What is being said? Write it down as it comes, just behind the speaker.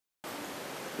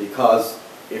Because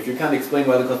if you can't explain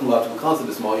why the cosmological constant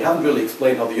is small, you haven't really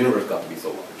explained how the universe got to be so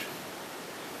large.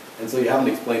 And so you haven't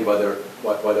explained why there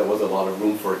was a lot of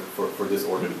room for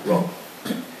disorder to grow.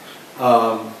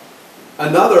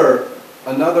 And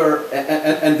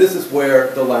this is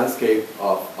where the landscape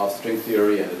of string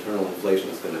theory and eternal inflation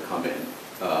is going to come in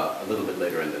a little bit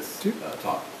later in this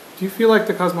talk. Do you feel like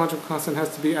the cosmological constant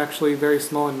has to be actually very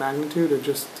small in magnitude, or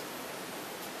just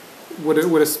would a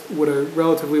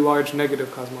relatively large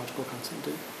negative cosmological constant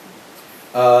do?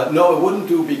 No, it wouldn't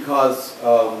do, because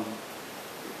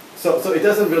so it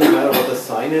doesn't really matter what the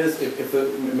sign is.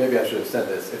 Maybe I should have said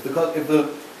this. If the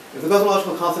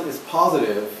cosmological constant is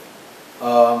positive,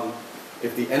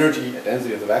 if the energy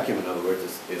density of the vacuum, in other words,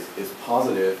 is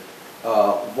positive,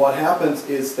 what happens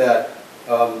is that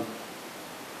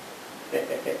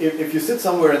if you sit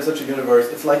somewhere in such a universe,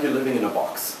 it's like you're living in a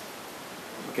box.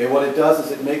 Okay, what it does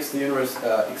is it makes the universe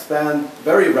expand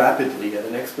very rapidly at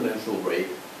an exponential rate,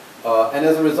 and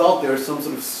as a result, there's some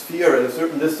sort of sphere at a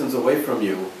certain distance away from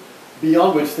you,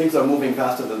 beyond which things are moving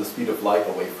faster than the speed of light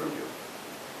away from you.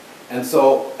 And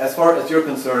so, as far as you're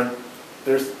concerned,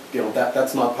 there's,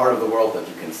 that's not part of the world that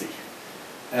you can see.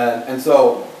 And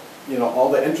so, all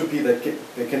the entropy that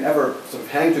can ever sort of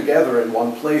hang together in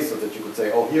one place, so that you could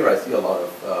say, oh, here I see a lot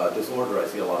of disorder, I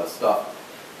see a lot of stuff,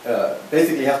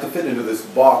 basically have to fit into this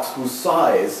box whose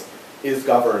size is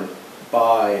governed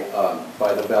by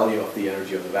the value of the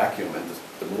energy of the vacuum. And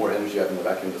the more energy you have in the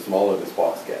vacuum, the smaller this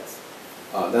box gets.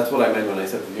 That's what I meant when I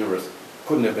said the universe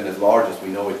couldn't have been as large as we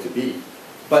know it to be.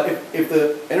 But if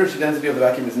the energy density of the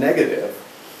vacuum is negative,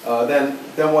 then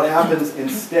what happens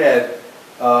instead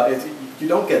is you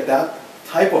don't get that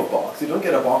type of box. You don't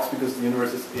get a box because the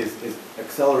universe is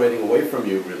accelerating away from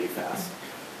you really fast.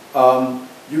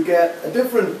 You get a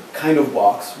different kind of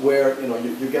box where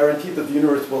you guarantee that the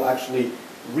universe will actually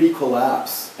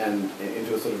recollapse and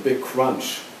into a sort of big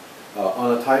crunch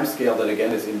on a time scale that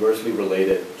again is inversely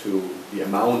related to the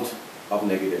amount of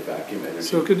negative vacuum energy.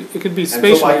 So it could be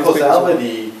spatially. And so by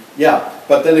causality, yeah.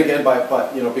 But then again,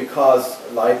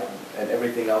 because light and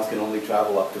everything else can only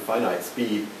travel up to finite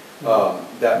speed,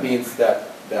 that means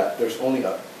that there's only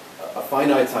a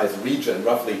finite sized region,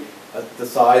 roughly the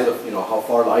size of how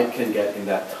far light can get in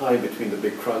that time between the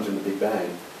big crunch and the Big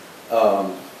Bang,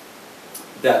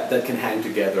 that can hang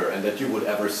together and that you would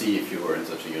ever see if you were in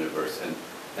such a universe.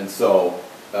 And so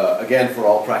again, for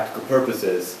all practical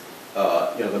purposes,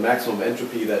 the maximum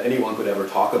entropy that anyone could ever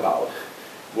talk about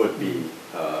would be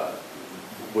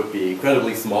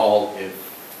incredibly small if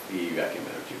the vacuum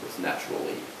energy was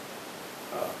naturally,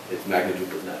 its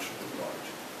magnitude was naturally large.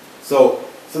 So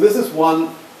this is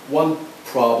one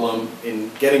problem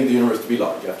in getting the universe to be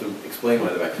large. You have to explain why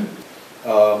the vacuum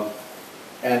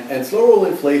and slow roll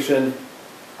inflation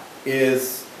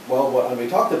is, well, what we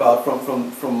talked about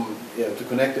to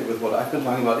connect it with what I've been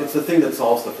talking about. It's the thing that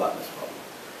solves the flatness problem.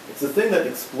 It's the thing that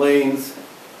explains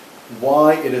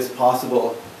why it is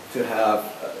possible to have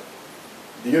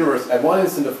the universe at one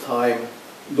instant of time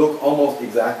look almost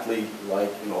exactly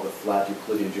like the flat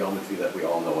Euclidean geometry that we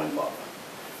all know and love,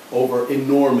 over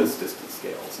enormous distance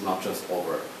scales, not just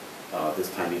over this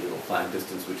tiny little Planck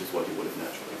distance, which is what you would have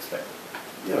naturally expected.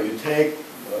 You take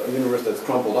a universe that's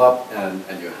crumpled up,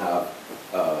 and you have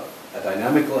a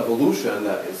dynamical evolution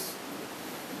that is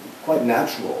quite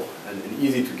natural and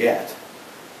easy to get,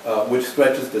 which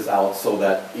stretches this out so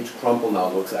that each crumple now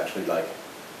looks actually like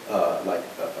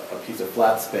a piece of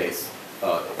flat space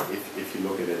if you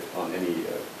look at it on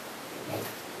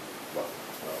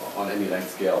any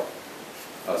length scale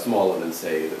smaller than,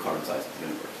 say, the current size of the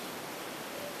universe.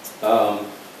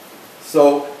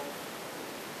 So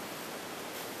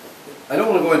I don't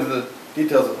want to go into the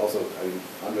details. Also,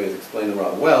 Andre has explained them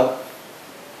rather well,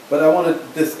 but I want to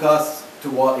discuss to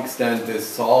what extent this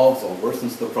solves or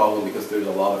worsens the problem, because there's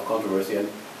a lot of controversy, and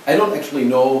I don't actually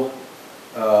know.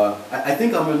 I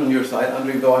think I'm on your side,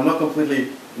 Andre, though I'm not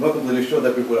completely sure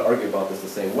that we would argue about this the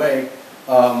same way.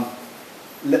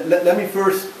 Let me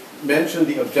first mention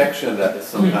the objection that is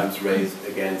sometimes raised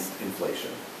against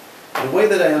inflation. The way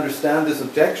that I understand this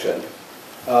objection,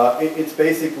 it's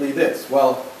basically this.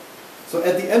 Well, so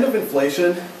at the end of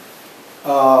inflation,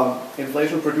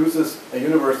 inflation produces a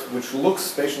universe which looks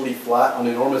spatially flat on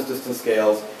enormous distance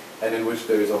scales, and in which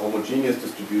there is a homogeneous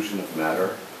distribution of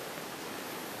matter.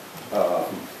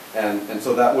 And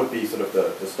so that would be sort of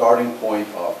the starting point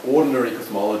of ordinary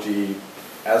cosmology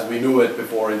as we knew it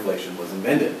before inflation was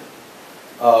invented.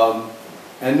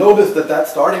 And notice that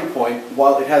starting point,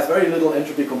 while it has very little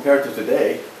entropy compared to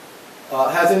today,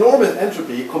 has enormous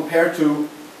entropy compared to,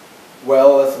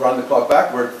 well, let's run the clock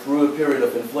backward through a period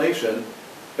of inflation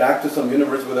back to some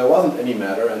universe where there wasn't any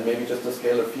matter and maybe just a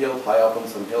scalar field high up on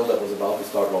some hill that was about to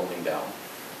start rolling down.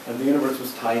 And the universe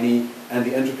was tiny and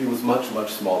the entropy was much,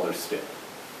 much smaller still.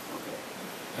 Okay.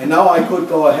 And now I could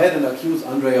go ahead and accuse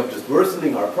Andre of just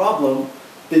worsening our problem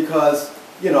because,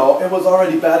 you know, it was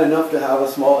already bad enough to have a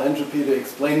small entropy to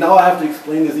explain. Now I have to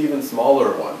explain this even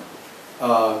smaller one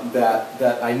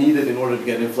that I needed in order to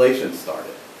get inflation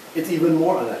started. It's even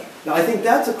more unnatural. Now I think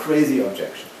that's a crazy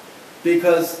objection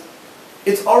because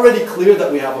it's already clear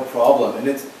that we have a problem, and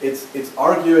it's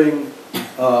arguing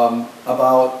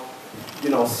about, you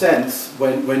know, sense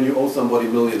when you owe somebody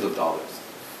millions of dollars.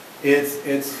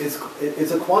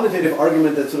 It's a quantitative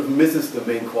argument that sort of misses the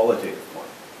main qualitative point.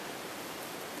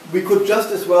 We could just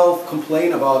as well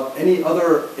complain about any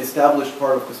other established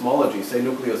part of cosmology, say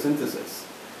nucleosynthesis,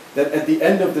 that at the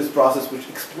end of this process, which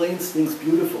explains things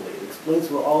beautifully, it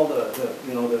explains where all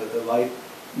the light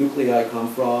nuclei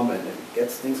come from, and it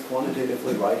gets things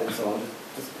quantitatively right, and so on,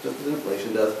 just as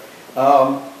inflation does.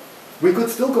 We could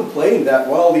still complain that,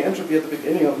 well, the entropy at the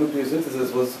beginning of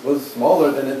nucleosynthesis was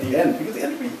smaller than at the end, because the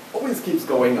entropy always keeps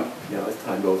going up, you know, as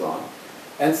time goes on.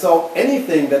 And so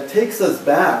anything that takes us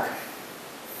back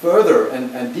further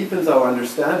and deepens our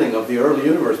understanding of the early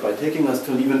universe by taking us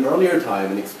to an even earlier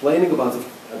time and explaining a bunch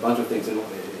of things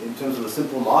in terms of a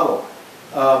simple model,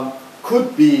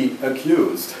 could be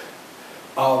accused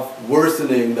of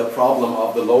worsening the problem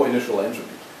of the low initial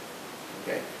entropy.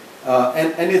 Okay,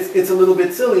 and it's a little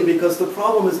bit silly because the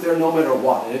problem is there no matter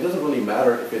what, and it doesn't really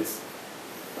matter if it's,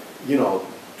 you know,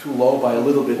 too low by a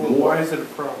little bit more. Why is it a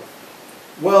problem?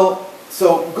 Well,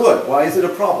 so good. Why is it a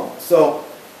problem? So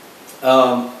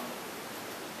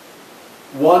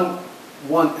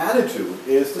one attitude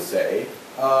is to say,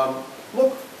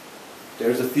 look,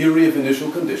 there's a theory of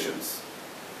initial conditions,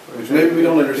 which maybe we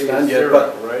don't understand yet,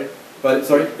 zero, right? But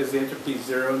sorry? Is the entropy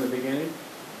zero in the beginning?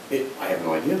 I have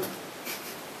no idea.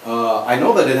 I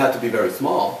know that it had to be very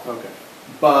small. Okay.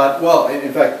 But, well,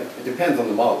 in fact, it depends on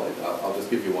the model. I'll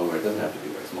just give you one where it doesn't have to be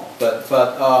very small.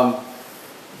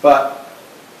 But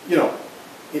you know,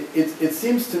 it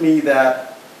seems to me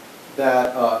that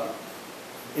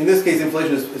in this case,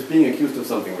 inflation is being accused of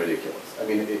something ridiculous. I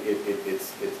mean,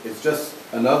 it's just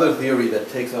another theory that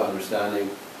takes our understanding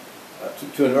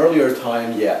to an earlier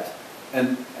time yet.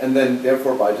 And then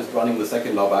therefore by just running the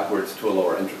second law backwards to a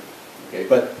lower entropy. Okay,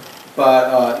 but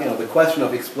you know, the question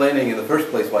of explaining in the first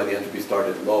place why the entropy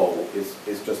started low is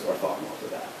just orthogonal to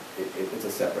that. It's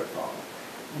a separate problem.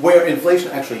 Where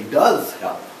inflation actually does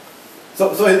help.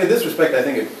 So in this respect, I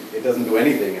think it doesn't do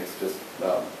anything. It's just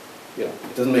you know,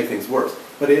 it doesn't make things worse.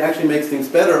 But it actually makes things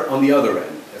better on the other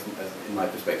end, as in my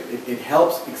perspective. It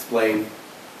helps explain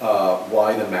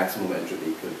why the maximum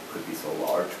entropy could be so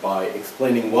large by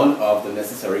explaining one of the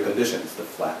necessary conditions, the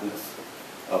flatness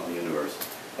of the universe,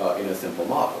 in a simple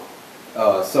model.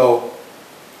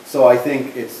 So I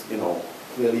think it's, you know,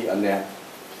 clearly a net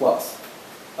plus.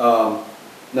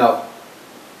 Now,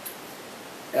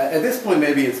 at this point,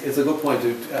 maybe it's a good point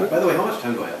to. By the way, how much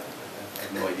time do I have? I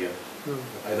have no idea.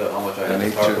 Either how much I have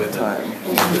to start with. Time.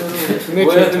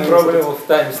 Where the problem of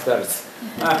time starts.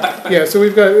 Yeah, so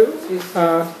we've got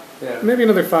maybe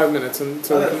another 5 minutes, and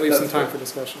so we can leave some time for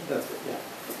discussion. That's good, yeah.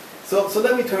 So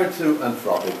let me turn to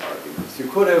anthropic arguments.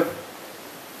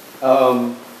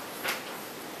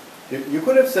 You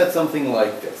could have said something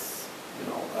like this, you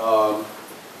know,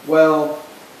 well,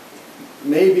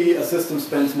 maybe a system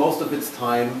spends most of its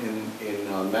time in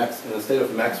a state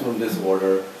of maximum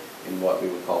disorder, in what we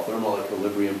would call thermal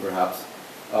equilibrium perhaps.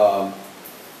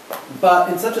 But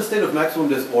in such a state of maximum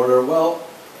disorder, well,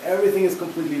 everything is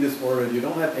completely disordered. You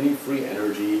don't have any free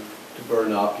energy to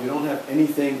burn up. You don't have any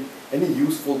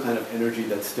useful kind of energy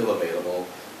that's still available.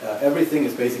 Everything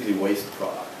is basically waste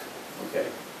product. Okay.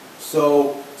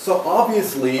 So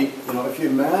obviously, you know, if you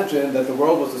imagine that the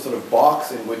world was a sort of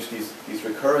box in which these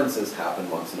recurrences happen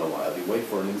once in a while, you wait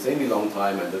for an insanely long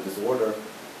time, and the disorder,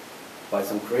 by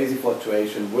some crazy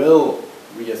fluctuation, will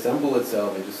reassemble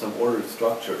itself into some ordered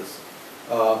structures.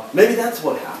 Maybe that's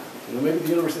what happened. You know, maybe the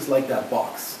universe is like that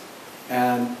box,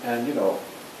 and you know,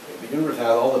 the universe has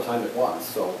all the time it wants,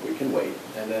 so we can wait,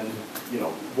 and then, you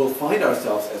know, we'll find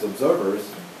ourselves as observers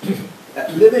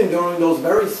living during those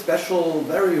very special,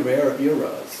 very rare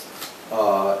eras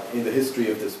in the history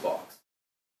of this box.